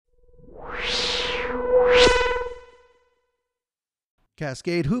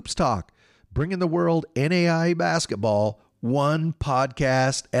Cascade Hoops Talk, bringing the world NAIA basketball one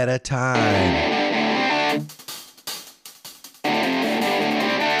podcast at a time.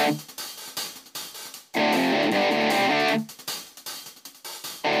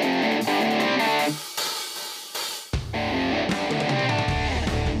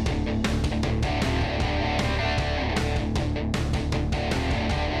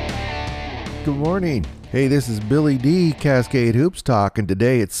 Good morning. Hey, this is Billy D, Cascade Hoops Talk, and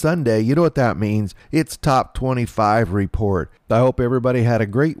today it's Sunday. You know what that means. It's Top 25 Report. I hope everybody had a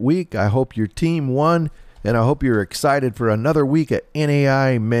great week. I hope your team won, and I hope you're excited for another week at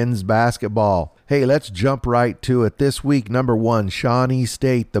NAIA men's basketball. Hey, let's jump right to it. This week, number one, Shawnee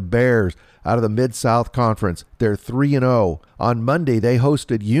State, the Bears, out of the Mid-South Conference. They're 3-0. On Monday, they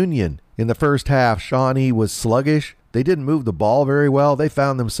hosted Union. In the first half, Shawnee was sluggish. They didn't move the ball very well. They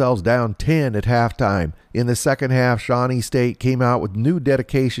found themselves down 10 at halftime. In the second half, Shawnee State came out with new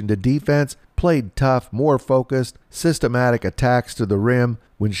dedication to defense, played tough, more focused, systematic attacks to the rim.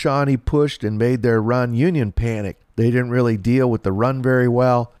 When Shawnee pushed and made their run, Union panicked. They didn't really deal with the run very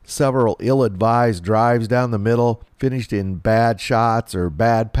well. Several ill-advised drives down the middle finished in bad shots or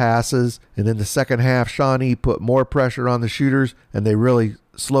bad passes. And in the second half, Shawnee put more pressure on the shooters, and they really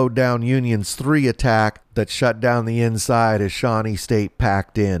slowed down Union's three attack that shut down the inside as Shawnee State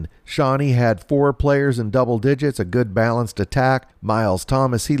packed in. Shawnee had 4 players in double digits, a good balanced attack. Miles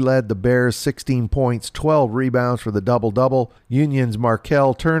Thomas, he led the Bears 16 points, 12 rebounds for the double-double. Union's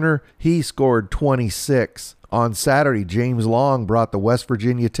Markel Turner, he scored 26. On Saturday, James Long brought the West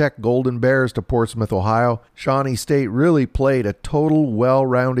Virginia Tech Golden Bears to Portsmouth, Ohio. Shawnee State really played a total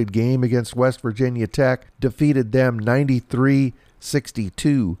well-rounded game against West Virginia Tech, defeated them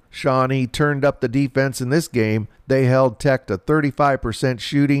 93-62. Shawnee turned up the defense in this game. They held Tech to 35%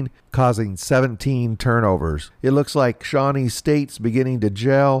 shooting, causing 17 turnovers. It looks like Shawnee State's beginning to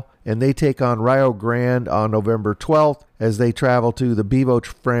gel, and they take on Rio Grande on November 12th as they travel to the Bevo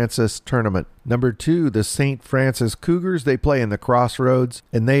Francis tournament. Number 2, the St. Francis Cougars. They play in the Crossroads,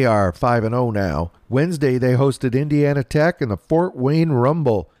 and they are 5-0 now. Wednesday, they hosted Indiana Tech in the Fort Wayne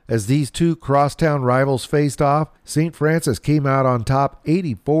Rumble. As these two crosstown rivals faced off, St. Francis came out on top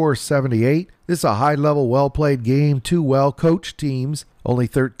 84-78. This is a high-level, well-played game, two well-coached teams. Only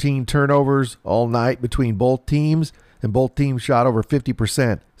 13 turnovers all night between both teams, and both teams shot over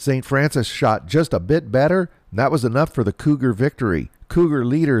 50%. St. Francis shot just a bit better, and that was enough for the Cougar victory. Cougar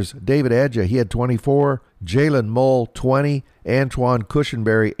leaders, David Edja, he had 24, Jalen Mull, 20, Antoine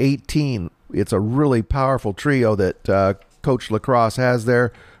Cushenberry, 18. It's a really powerful trio that Coach Lacrosse has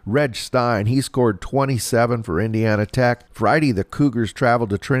there. Reg Stein, he scored 27 for Indiana Tech. Friday, the Cougars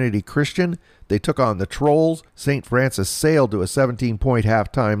traveled to Trinity Christian. They took on the Trolls. St. Francis sailed to a 17-point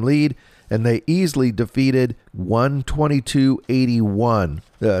halftime lead, and they easily defeated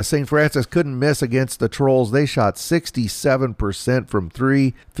 122-81. St. Francis couldn't miss against the Trolls. They shot 67% from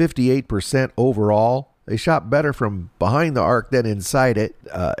 3, 58% overall. They shot better from behind the arc than inside it.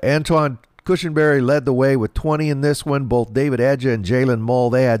 Antoine Cushenberry led the way with 20 in this one. Both David Edja and Jalen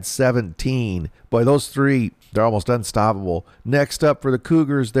Mull, they had 17. Boy, those three, they're almost unstoppable. Next up for the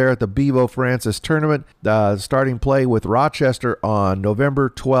Cougars, they're at the Bevo Francis tournament, starting play with Rochester on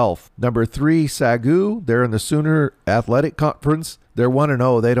November 12th. Number 3, Sagu, they're in the Sooner Athletic Conference. They're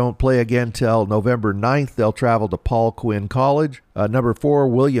 1-0. They don't play again till November 9th. They'll travel to Paul Quinn College. Number 4,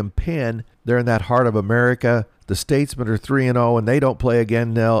 William Penn, they're in that Heart of America. The Statesmen are 3-0, and they don't play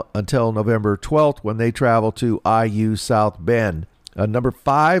again until November 12th when they travel to IU South Bend. Number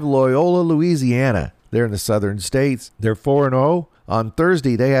 5, Loyola, Louisiana. They're in the Southern States. They're 4-0. On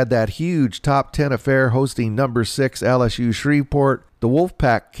Thursday, they had that huge top 10 affair hosting number 6 LSU Shreveport. The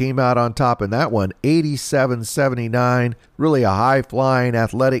Wolfpack came out on top in that one, 87-79. Really a high-flying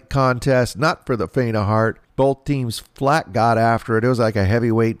athletic contest, not for the faint of heart. Both teams flat got after it. It was like a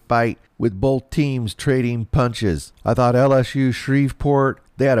heavyweight fight with both teams trading punches. I thought LSU Shreveport,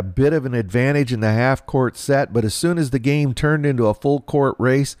 they had a bit of an advantage in the half-court set, but as soon as the game turned into a full-court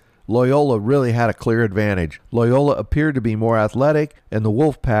race, Loyola really had a clear advantage. Loyola appeared to be more athletic, and the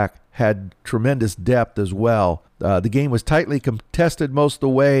Wolfpack had tremendous depth as well. The game was tightly contested most of the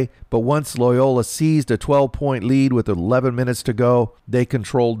way, but once Loyola seized a 12-point lead with 11 minutes to go, they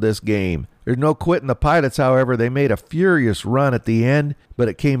controlled this game. There's no quitting the Pilots, however. They made a furious run at the end, but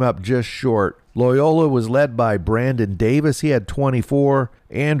it came up just short. Loyola was led by Brandon Davis. He had 24.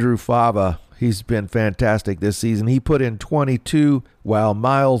 Andrew Fava, he's been fantastic this season. He put in 22, while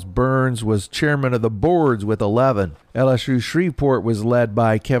Miles Burns was chairman of the boards with 11. LSU Shreveport was led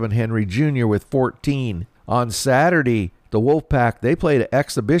by Kevin Henry Jr. with 14. On Saturday, The Wolfpack, they played an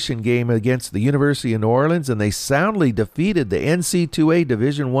exhibition game against the University of New Orleans, and they soundly defeated the NC2A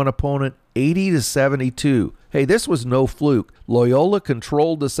Division I opponent 80-72. Hey, this was no fluke. Loyola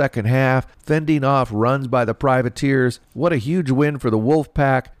controlled the second half, fending off runs by the Privateers. What a huge win for the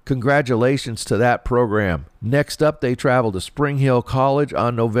Wolfpack. Congratulations to that program. Next up, they traveled to Spring Hill College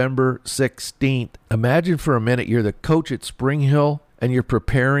on November 16th. Imagine for a minute you're the coach at Spring Hill and you're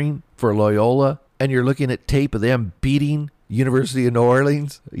preparing for Loyola, and you're looking at tape of them beating University of New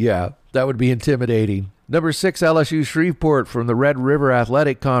Orleans. Yeah, that would be intimidating. Number 6, LSU Shreveport from the Red River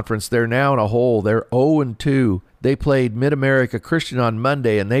Athletic Conference. They're now in a hole. They're 0-2. They played Mid-America Christian on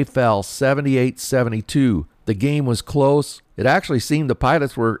Monday, and they fell 78-72. The game was close. It actually seemed the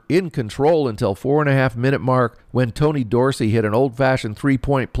Pilots were in control until 4.5-minute mark when Tony Dorsey hit an old-fashioned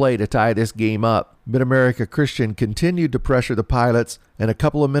three-point play to tie this game up. Mid-America Christian continued to pressure the Pilots, and a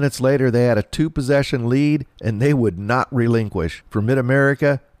couple of minutes later they had a 2-possession lead, and they would not relinquish. For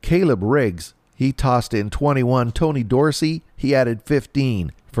Mid-America, Caleb Riggs, he tossed in 21. Tony Dorsey, he added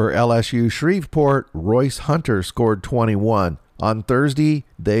 15. For LSU Shreveport, Royce Hunter scored 21. On Thursday,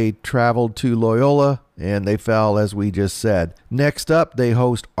 they traveled to Loyola, and they fell, as we just said. Next up, they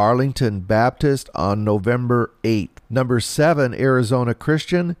host Arlington Baptist on November 8th. Number 7, Arizona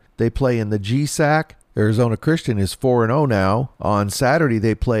Christian. They play in the GSAC. Arizona Christian is 4-0 now. On Saturday,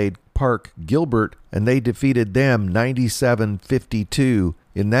 they played Park Gilbert, and they defeated them 97-52.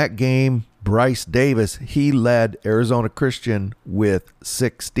 In that game, Bryce Davis, he led Arizona Christian with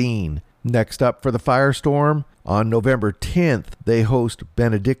 16. Next up for the Firestorm, on November 10th, they host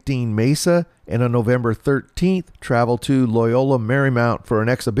Benedictine Mesa, and on November 13th, travel to Loyola Marymount for an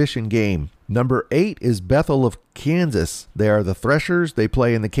exhibition game. Number 8 is Bethel of Kansas. They are the Threshers. They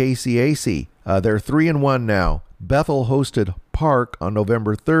play in the KCAC. They're 3-1 now. Bethel hosted Park on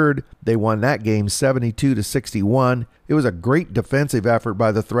November 3rd. They won that game 72-61. It was a great defensive effort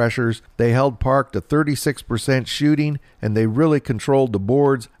by the Threshers. They held Park to 36% shooting, and they really controlled the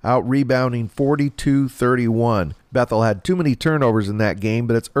boards, out-rebounding 42-31. Bethel had too many turnovers in that game,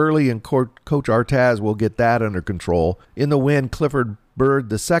 but it's early, and Coach Artaz will get that under control. In the win, Clifford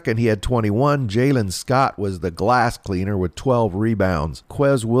Bird II, he had 21. Jalen Scott was the glass cleaner with 12 rebounds.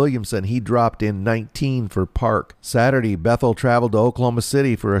 Quez Williamson, he dropped in 19 for Park. Saturday, Bethel traveled to Oklahoma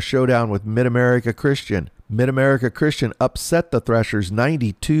City for a showdown with Mid-America Christian. Mid-America Christian upset the Threshers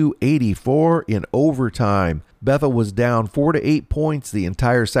 92-84 in overtime. Bethel was down 4 to 8 points the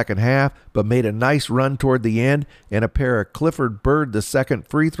entire second half, but made a nice run toward the end, and a pair of Clifford Bird II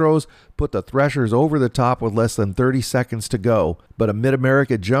free throws put the Threshers over the top with less than 30 seconds to go. But a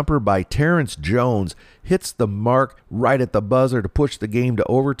Mid-America jumper by Terrence Jones hits the mark right at the buzzer to push the game to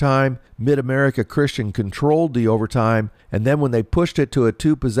overtime. Mid-America Christian controlled the overtime, and then when they pushed it to a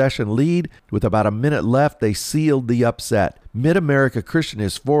 2-possession lead with about a minute left, they sealed the upset. Mid-America Christian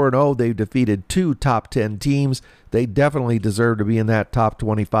is 4-0. They've defeated 2 top 10 teams. They definitely deserve to be in that top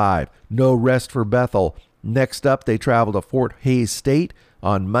 25. No rest for Bethel. Next up, they travel to Fort Hays State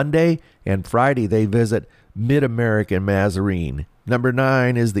on Monday, and Friday they visit Mid-American Nazarene. Number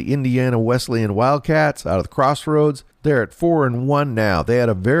 9 is the Indiana Wesleyan Wildcats out of the Crossroads. They're at 4-1 now. They had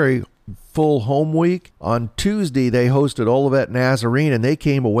a very full home week. On Tuesday, they hosted Olivet Nazarene, and they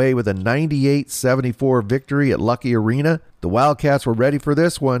came away with a 98-74 victory at Lucky Arena. The Wildcats were ready for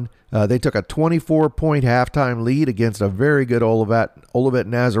this one. They took a 24-point halftime lead against a very good Olivet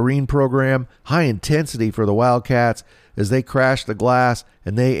Nazarene program. High intensity for the Wildcats as they crashed the glass,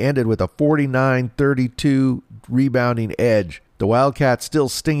 and they ended with a 49-32 rebounding edge. The Wildcats still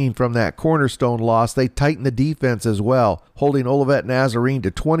stinging from that cornerstone loss. They tightened the defense as well, holding Olivet Nazarene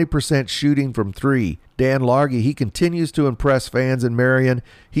to 20% shooting from 3. Dan Largy, he continues to impress fans in Marion.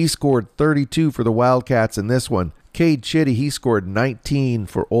 He scored 32 for the Wildcats in this one. Cade Chitty, he scored 19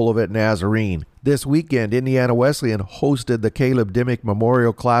 for Olivet Nazarene. This weekend, Indiana Wesleyan hosted the Caleb Dimmick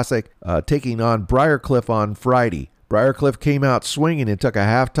Memorial Classic, taking on Briarcliff on Friday. Briarcliff came out swinging and took a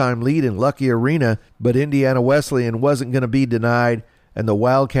halftime lead in Lucky Arena, but Indiana Wesleyan wasn't going to be denied, and the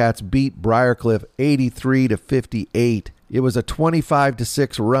Wildcats beat Briarcliff 83-58. It was a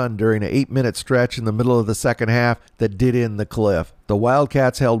 25-6 run during an 8-minute stretch in the middle of the second half that did in the Cliff. The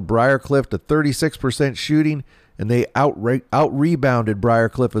Wildcats held Briarcliff to 36% shooting, and they out-rebounded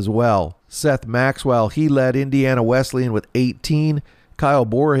Briarcliff as well. Seth Maxwell, he led Indiana Wesleyan with 18. Kyle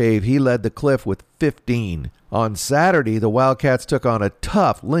Borhave, he led the Cliff with 15. On Saturday, the Wildcats took on a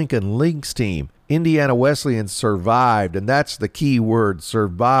tough Lincoln Lynx team. Indiana Wesleyan survived, and that's the key word,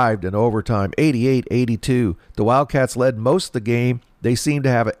 survived in overtime, 88-82. The Wildcats led most of the game. They seemed to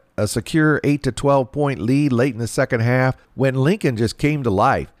have a secure 8 to 12 point lead late in the second half when Lincoln just came to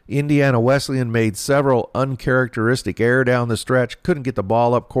life. Indiana Wesleyan made several uncharacteristic errors down the stretch, couldn't get the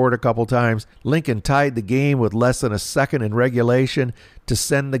ball up court a couple times. Lincoln tied the game with less than a second in regulation to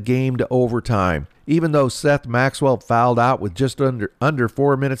send the game to overtime. Even though Seth Maxwell fouled out with just under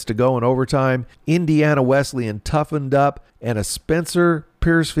 4 minutes to go in overtime, Indiana Wesleyan toughened up, and a Spencer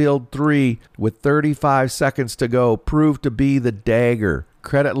Piercefield 3 with 35 seconds to go proved to be the dagger.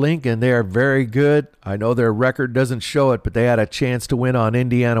 Credit Lincoln, they are very good. I know their record doesn't show it, but they had a chance to win on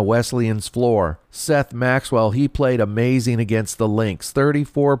Indiana Wesleyan's floor. Seth Maxwell, he played amazing against the Lynx.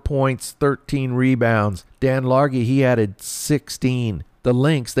 34 points, 13 rebounds. Dan Largy, he added 16. The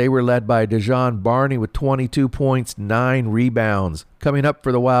Lynx, they were led by Dejon Barney with 22 points, 9 rebounds. Coming up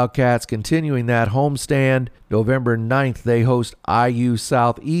for the Wildcats, continuing that homestand, November 9th, they host IU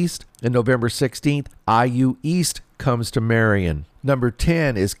Southeast, and November 16th, IU East comes to Marion. Number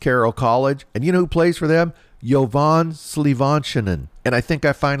 10 is Carroll College, and you know who plays for them? Jovan Slivanchanen. And I think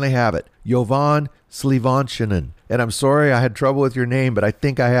I finally have it. Jovan Slivanchanen. And I'm sorry I had trouble with your name, but I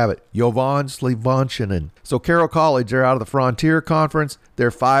think I have it. Jovan Slivanchanen. So Carroll College, they're out of the Frontier Conference. They're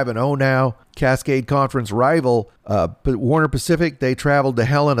 5-0 now. Cascade Conference rival, Warner Pacific, they traveled to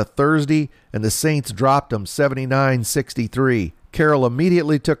Helena Thursday, and the Saints dropped them 79-63. Carroll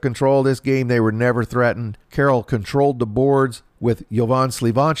immediately took control of this game. They were never threatened. Carroll controlled the boards with Jovan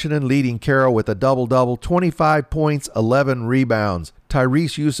Slivanchanen leading Carroll with a double-double, 25 points, 11 rebounds.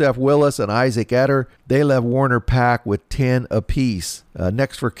 Tyrese Youssef Willis and Isaac Etter, they left Warner Pack with 10 apiece.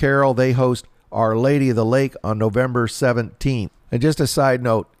 Next for Carroll, they host Our Lady of the Lake on November 17th. And just a side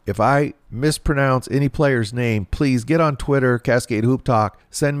note, if I mispronounce any player's name, please get on Twitter, Cascade Hoop Talk,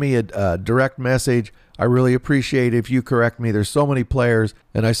 send me a direct message. I really appreciate it if you correct me. There's so many players,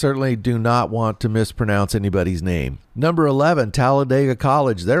 and I certainly do not want to mispronounce anybody's name. Number 11, Talladega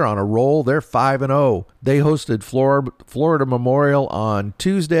College. They're on a roll. They're 5-0. They hosted Florida Memorial on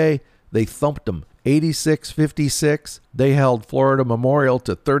Tuesday. They thumped them 86-56. They held Florida Memorial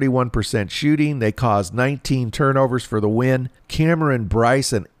to 31% shooting. They caused 19 turnovers for the win. Cameron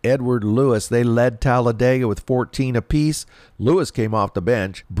Bryce and Edward Lewis, they led Talladega with 14 apiece. Lewis came off the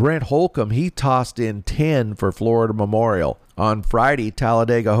bench. Brent Holcomb, he tossed in 10 for Florida Memorial. On Friday,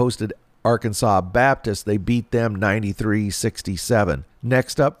 Talladega hosted Arkansas Baptist. They beat them 93-67.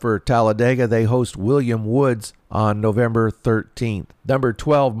 Next up for Talladega, they host William Woods on November 13th. Number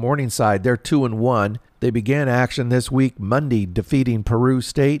 12, Morningside, they're 2-1. They began action this week Monday, defeating Peru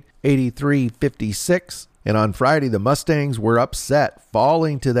State 83-56. And on Friday, the Mustangs were upset,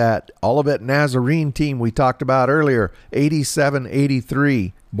 falling to that Olivet Nazarene team we talked about earlier,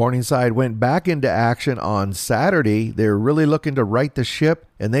 87-83. Morningside went back into action on Saturday. They're really looking to right the ship,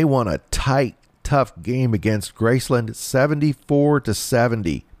 and they won a tight, tough game against Graceland,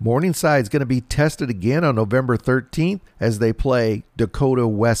 74-70. Morningside's going to be tested again on November 13th as they play Dakota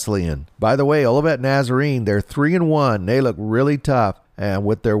Wesleyan. By the way, Olivet Nazarene, they're 3-1. They look really tough. And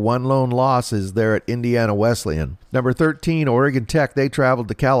with their one lone loss is there at Indiana Wesleyan. Number 13, Oregon Tech. They traveled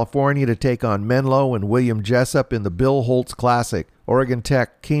to California to take on Menlo and William Jessup in the Bill Holtz Classic. Oregon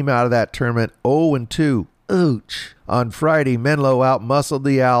Tech came out of that tournament 0-2. Ouch. On Friday, Menlo outmuscled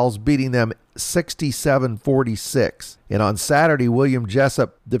the Owls, beating them 67-46. And on Saturday, William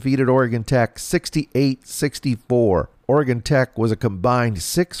Jessup defeated Oregon Tech 68-64. Oregon Tech was a combined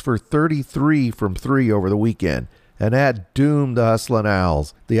 6 for 33 from 3 over the weekend. And that doomed the Hustlin'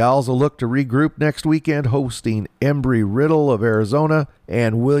 Owls. The Owls will look to regroup next weekend, hosting Embry-Riddle of Arizona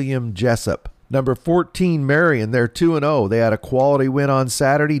and William Jessup. Number 14, Marion, they're 2-0. They had a quality win on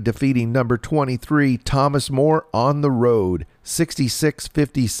Saturday, defeating number 23, Thomas More, on the road,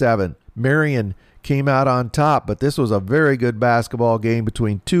 66-57. Marion came out on top, but this was a very good basketball game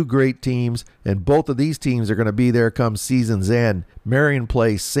between two great teams, and both of these teams are going to be there come season's end. Marion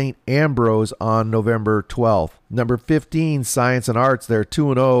plays St. Ambrose on November 12th. Number 15, Science and Arts, they're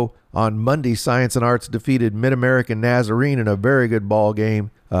 2-0. On Monday, Science and Arts defeated Mid-American Nazarene in a very good ball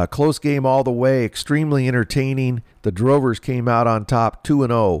game. Close game all the way, extremely entertaining. The Drovers came out on top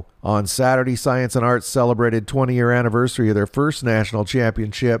 2-0. On Saturday, Science and Arts celebrated 20-year anniversary of their first national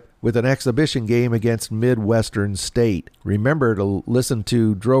championship with an exhibition game against Midwestern State. Remember to listen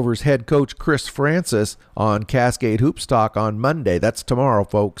to Drovers head coach Chris Francis on Cascade Hoops Talk on Monday. That's tomorrow,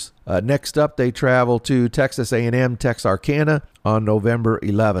 folks. Next up, they travel to Texas A&M Texarkana on November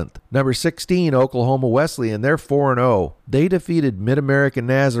 11th. Number 16, Oklahoma Wesleyan, they're 4-0. They defeated Mid-American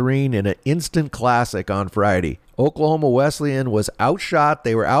Nazarene in an instant classic on Friday. Oklahoma Wesleyan was outshot,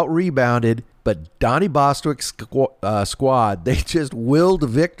 they were out-rebounded, but Donnie Bostwick's squad, they just willed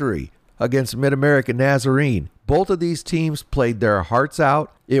victory against Mid-American Nazarene. Both of these teams played their hearts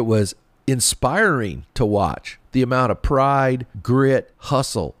out. It was inspiring to watch the amount of pride, grit,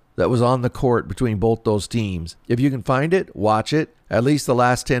 hustle that was on the court between both those teams. If you can find it, watch it. At least the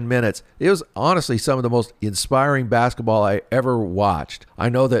last 10 minutes. It was honestly some of the most inspiring basketball I ever watched. I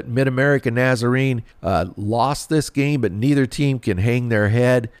know that Mid-America Nazarene lost this game, but neither team can hang their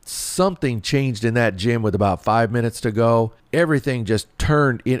head. Something changed in that gym with about 5 minutes to go. Everything just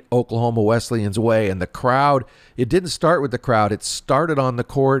turned in Oklahoma Wesleyan's way, and the crowd, it didn't start with the crowd. It started on the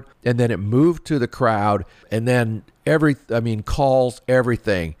court, and then it moved to the crowd, and then calls,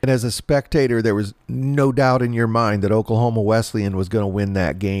 everything. And as a spectator, there was no doubt in your mind that Oklahoma Wesleyan was going to win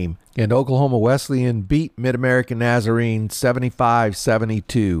that game. And Oklahoma Wesleyan beat Mid-American Nazarene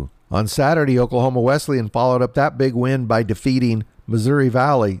 75-72. On Saturday, Oklahoma Wesleyan followed up that big win by defeating Missouri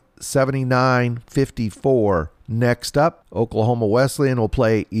Valley 79-54. Next up, Oklahoma Wesleyan will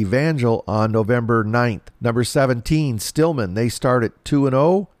play Evangel on November 9th. Number 17, Stillman, they start at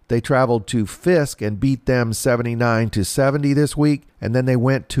 2-0. They traveled to Fisk and beat them 79-70 this week. And then they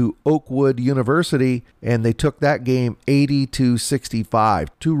went to Oakwood University and they took that game 80-65.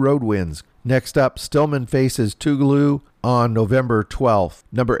 2 road wins. Next up, Stillman faces Tougaloo on November 12th.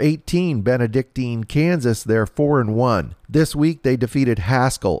 Number 18, Benedictine, Kansas, they're 4-1. This week they defeated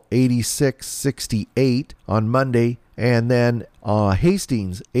Haskell 86-68 on Monday, and then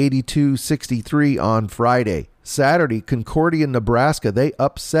Hastings 82-63 on Friday. Saturday, Concordia, Nebraska, they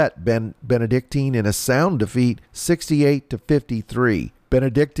upset Benedictine in a sound defeat 68-53.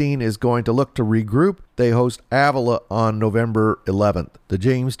 Benedictine is going to look to regroup. They host Avila on November 11th. The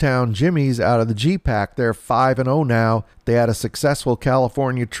Jamestown Jimmies out of the GPAC, they're 5-0 now. They had a successful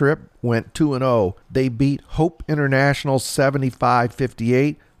California trip, went 2-0. They beat Hope International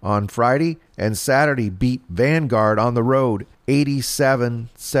 75-58 on Friday, and Saturday beat Vanguard on the road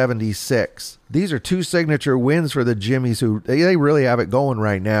 87-76. These are 2 signature wins for the Jimmies, who they really have it going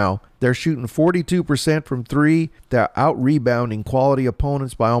right now. They're shooting 42% from 3. They're out-rebounding quality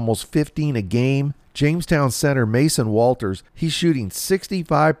opponents by almost 15 a game. Jamestown center Mason Walters, he's shooting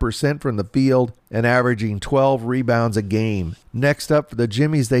 65% from the field and averaging 12 rebounds a game. Next up for the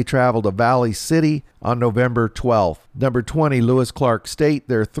Jimmies, they travel to Valley City on November 12th. Number 20, Lewis Clark State,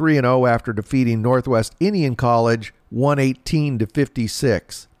 they're 3-0 after defeating Northwest Indian College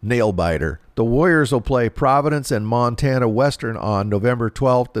 118-56. Nail biter. The Warriors will play Providence and Montana Western on November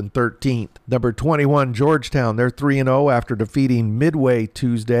 12th and 13th. Number 21, Georgetown, they're 3-0 after defeating Midway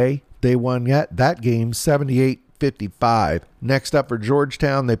Tuesday. They won that game 78-55. Next up for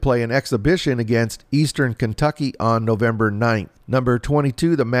Georgetown, they play an exhibition against Eastern Kentucky on November 9th. Number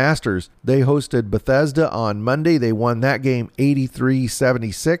 22, the Masters, they hosted Bethesda on Monday. They won that game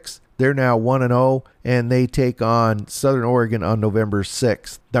 83-76. They're now 1-0, and they take on Southern Oregon on November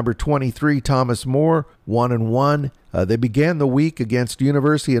 6th. Number 23, Thomas More, 1-1. They began the week against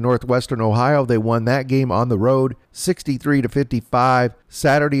University of Northwestern Ohio. They won that game on the road, 63-55.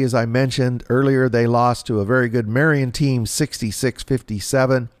 Saturday, as I mentioned earlier, they lost to a very good Marion team,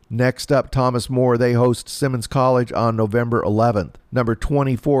 66-57. Next up, Thomas More, they host Simmons College on November 11th. Number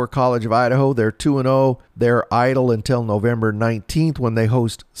 24, College of Idaho, they're 2-0. They're idle until November 19th when they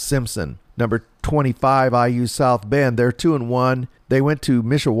host Simpson. Number 25, IU South Bend, they're 2-1. They went to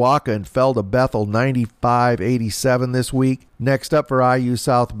Mishawaka and fell to Bethel 95-87 this week. Next up for IU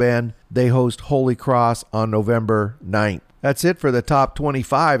South Bend, they host Holy Cross on November 9th. That's it for the top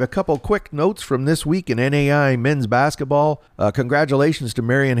 25. A couple quick notes from this week in NAI men's basketball. Congratulations to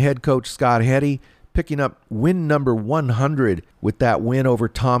Marion head coach Scott Heddy, picking up win number 100 with that win over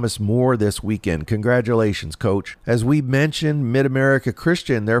Thomas More this weekend. Congratulations, Coach. As we mentioned, Mid-America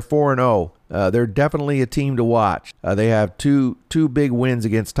Christian, they're 4-0. They're definitely a team to watch. They have two big wins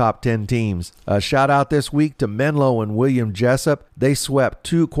against top 10 teams. Shout out this week to Menlo and William Jessup. They swept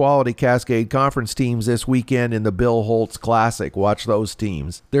 2 quality Cascade Conference teams this weekend in the Bill Holtz Classic. Watch those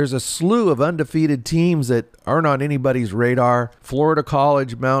teams. There's a slew of undefeated teams that aren't on anybody's radar. Florida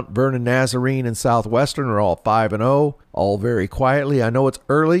College, Mount Vernon Nazarene, and Southwestern are all 5-0. All very quietly. I know it's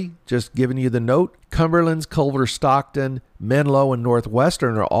early, just giving you the note. Cumberland's, Culver Stockton, Menlo, and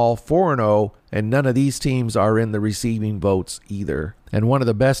Northwestern are all 4-0, and none of these teams are in the receiving votes either. And one of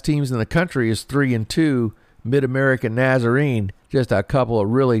the best teams in the country is 3-2, Mid-American Nazarene. Just a couple of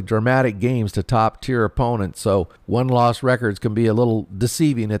really dramatic games to top-tier opponents, so one-loss records can be a little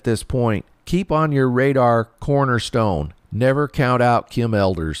deceiving at this point. Keep on your radar Cornerstone. Never count out Kim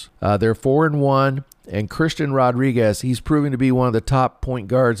Elders. They're 4-1. And Christian Rodriguez, he's proving to be one of the top point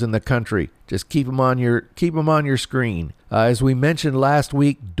guards in the country. Just keep him on your screen. As we mentioned last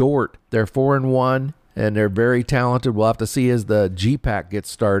week, Dort, they're 4-1, and they're very talented. We'll have to see as the GPAC gets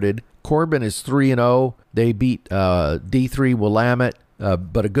started. Corbin is 3-0. They beat D3 Willamette,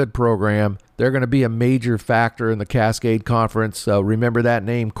 but a good program. They're going to be a major factor in the Cascade Conference. Remember that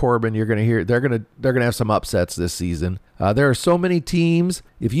name, Corbin. You're going to hear they're going to have some upsets this season. There are so many teams.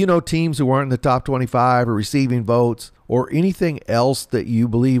 If you know teams who aren't in the top 25 or receiving votes or anything else that you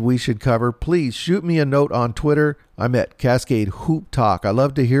believe we should cover, please shoot me a note on Twitter. I'm at Cascade Hoop Talk. I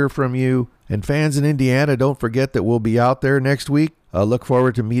love to hear from you. And fans in Indiana, don't forget that we'll be out there next week. Look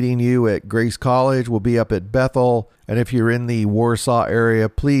forward to meeting you at Grace College. We'll be up at Bethel. And if you're in the Warsaw area,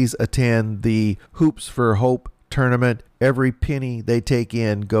 please attend the Hoops for Hope tournament. Every penny they take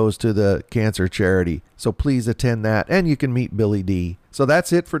in goes to the cancer charity. So please attend that. And you can meet Billy D. So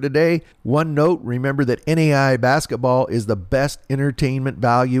that's it for today. One note, remember that NAI basketball is the best entertainment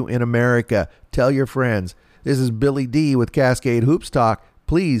value in America. Tell your friends. This is Billy D with Cascade Hoops Talk.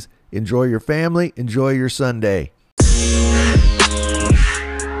 Please enjoy your family. Enjoy your Sunday.